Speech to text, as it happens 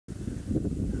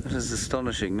That is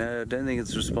astonishing. No, I don't think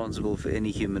it's responsible for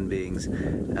any human beings.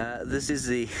 This is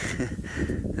the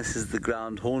this is the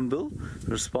ground hornbill,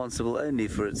 responsible only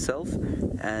for itself.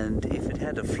 And if it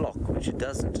had a flock, which it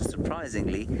doesn't,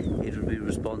 surprisingly, it would be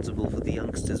responsible for the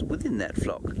youngsters within that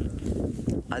flock.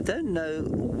 I don't know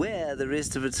where the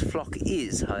rest of its flock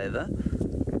is, however,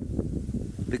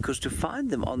 because to find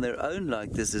them on their own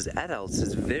like this as adults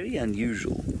is very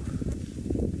unusual.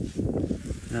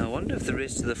 Now I wonder if the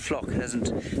rest of the flock hasn't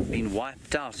been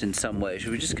wiped out in some way.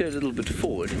 Should we just go a little bit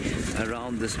forward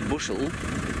around this bushel?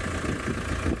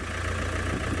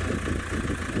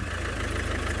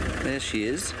 There she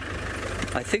is.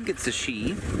 I think it's a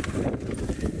she.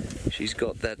 She's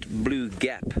got that blue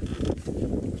gap.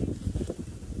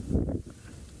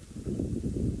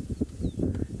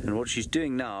 And what she's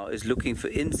doing now is looking for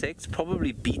insects,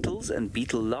 probably beetles and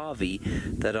beetle larvae,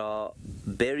 that are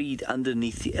buried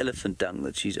underneath the elephant dung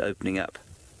that she's opening up.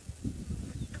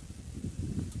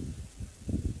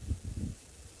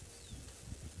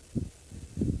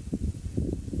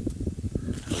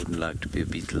 I wouldn't like to be a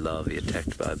beetle larvae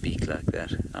attacked by a beak like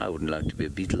that. I wouldn't like to be a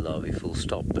beetle larvae full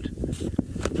stop, but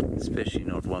especially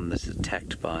not one that's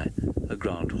attacked by a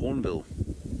ground hornbill.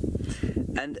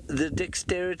 And the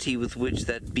dexterity with which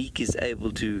that beak is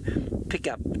able to pick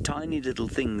up tiny little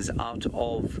things out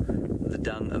of the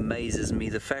dung amazes me.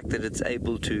 The fact that it's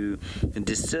able to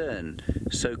discern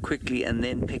so quickly and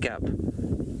then pick up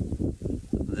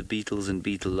the beetles and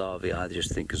beetle larvae, I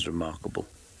just think is remarkable.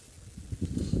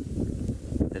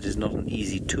 That is not an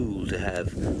easy tool to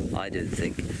have, I don't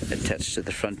think, attached to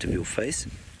the front of your face.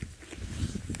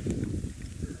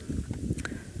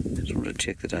 I just want to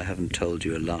check that I haven't told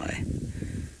you a lie.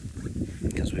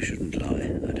 Because we shouldn't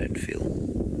lie, I don't feel.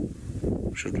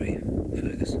 Should we,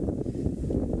 Fergus?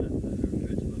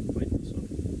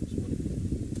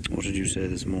 What did you say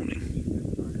this morning?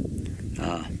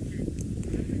 Ah.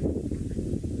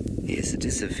 Yes, it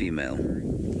is a female.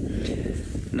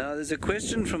 Now there's a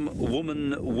question from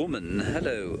Woman.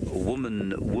 Hello,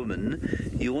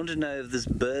 Woman. You want to know if this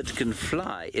bird can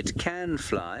fly. It can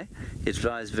fly. It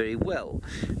flies very well.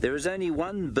 There is only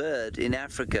one bird in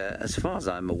Africa, as far as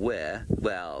I'm aware.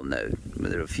 Well, no,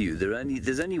 there are a few.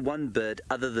 There's only one bird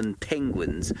other than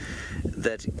penguins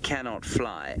that cannot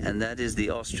fly, and that is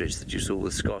the ostrich that you saw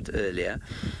with Scott earlier.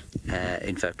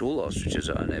 In fact, all ostriches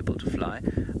are unable to fly.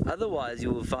 Otherwise,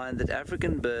 you will find that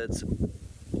African birds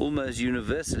almost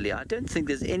universally, I don't think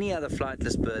there's any other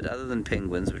flightless bird other than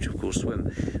penguins, which of course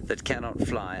swim, that cannot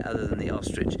fly other than the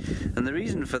ostrich. And the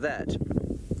reason for that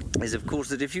is, of course,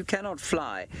 that if you cannot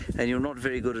fly and you're not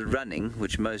very good at running,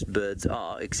 which most birds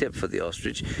are, except for the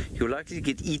ostrich, you're likely to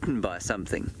get eaten by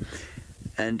something.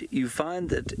 And you find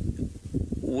that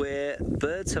where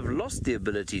birds have lost the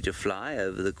ability to fly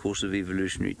over the course of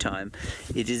evolutionary time,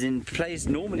 it is in place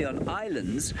normally on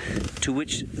islands to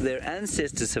which their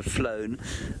ancestors have flown,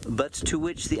 but to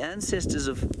which the ancestors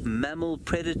of mammal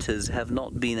predators have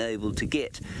not been able to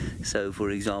get. So,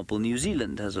 for example, New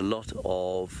Zealand has a lot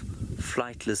of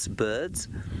flightless birds,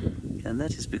 and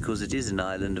that is because it is an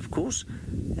island, of course,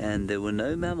 and there were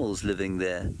no mammals living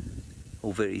there,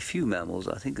 or very few mammals.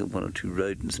 I think one or two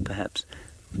rodents, perhaps.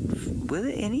 Were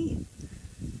there any?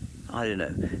 I don't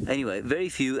know. Anyway, very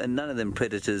few, and none of them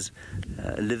predators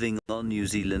living on New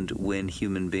Zealand when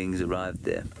human beings arrived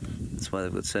there. That's why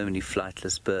they've got so many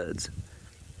flightless birds.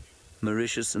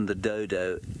 Mauritius and the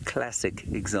dodo, classic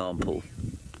example.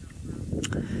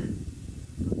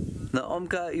 Now,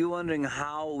 Omka, you're wondering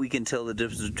how we can tell the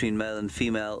difference between male and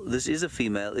female. This is a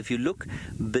female. If you look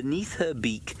beneath her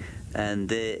beak, and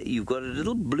there you've got a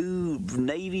little blue,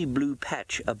 navy blue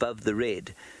patch above the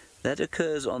red. That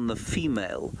occurs on the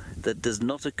female. That does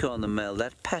not occur on the male.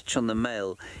 That patch on the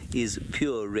male is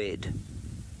pure red.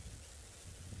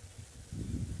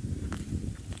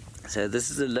 So this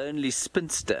is a lonely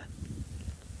spinster.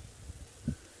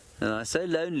 And I say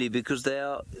lonely because they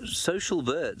are social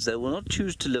birds. They will not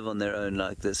choose to live on their own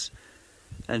like this.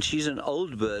 And she's an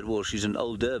old bird. Well, she's an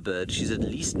older bird. She's at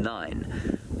least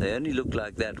 9. They only look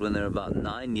like that when they're about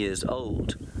 9 years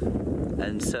old.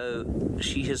 And so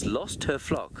she has lost her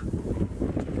flock.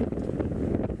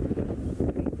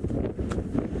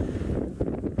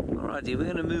 Alrighty, we're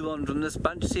going to move on from this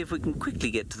bunch, see if we can quickly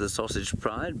get to the sausage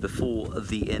pride before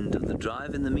the end of the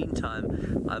drive. In the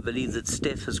meantime, I believe that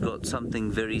Steph has got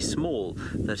something very small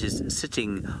that is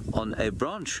sitting on a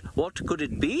branch. What could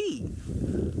it be?